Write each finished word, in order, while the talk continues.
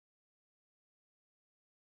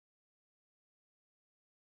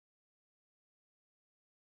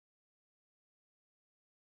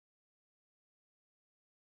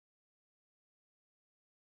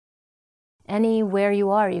anywhere you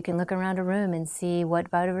are, you can look around a room and see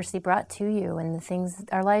what biodiversity brought to you and the things,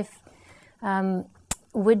 our life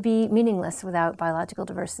would be meaningless without biological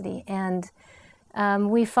diversity. And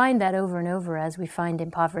we find that over and over as we find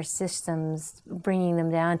impoverished systems, bringing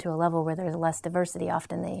them down to a level where there's less diversity.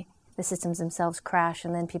 Often the systems themselves crash,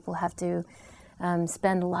 and then people have to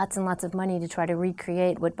spend lots and lots of money to try to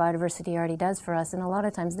recreate what biodiversity already does for us, and a lot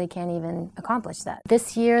of times they can't even accomplish that.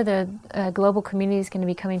 This year, the global community is going to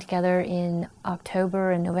be coming together in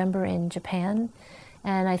October and November in Japan,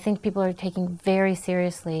 and I think people are taking very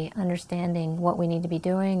seriously understanding what we need to be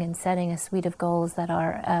doing and setting a suite of goals that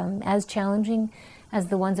are as challenging as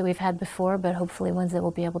the ones that we've had before, but hopefully ones that we'll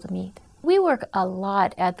be able to meet. We work a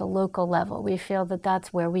lot at the local level. We feel that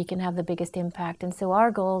that's where we can have the biggest impact. And so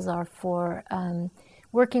our goals are for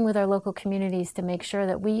working with our local communities to make sure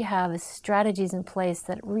that we have strategies in place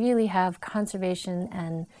that really have conservation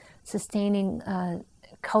and sustaining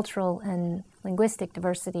cultural and linguistic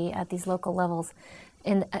diversity at these local levels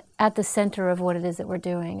at the center of what it is that we're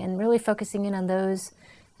doing, and really focusing in on those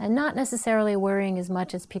and not necessarily worrying as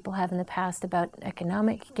much as people have in the past about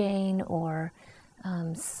economic gain or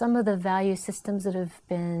some of the value systems that have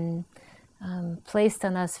been placed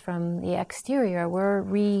on us from the exterior. We're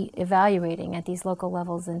re-evaluating at these local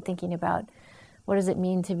levels and thinking about what does it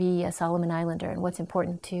mean to be a Solomon Islander and what's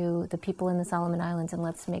important to the people in the Solomon Islands, and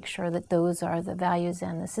let's make sure that those are the values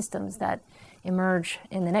and the systems that emerge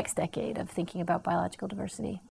in the next decade of thinking about biological diversity.